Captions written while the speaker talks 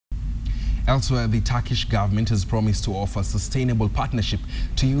Elsewhere, the Turkish government has promised to offer sustainable partnership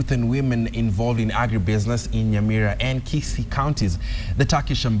to youth and women involved in agribusiness in Nyamira and Kisii counties. The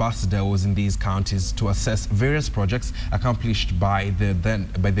Turkish ambassador was in these counties to assess various projects accomplished by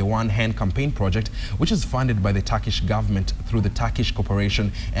the One Hand campaign project, which is funded by the Turkish government through the Turkish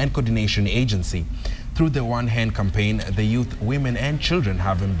Cooperation and Coordination Agency. Through the One Hand campaign, the youth, women and children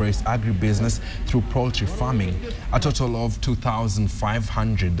have embraced agribusiness through poultry farming. A total of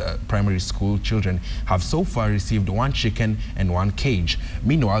 2,500 primary school children have so far received 1 chicken and 1 cage.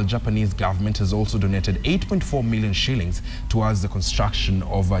 Meanwhile, Japanese government has also donated 8.4 million shillings towards the construction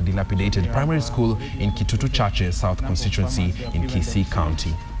of a dilapidated primary school in Kitutu Chache South constituency in Kisii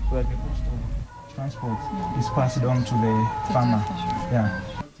County. Where the cost of transport is passed on to the farmer. Yeah.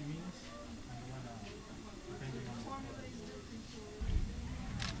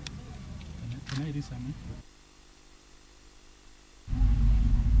 Can I do something?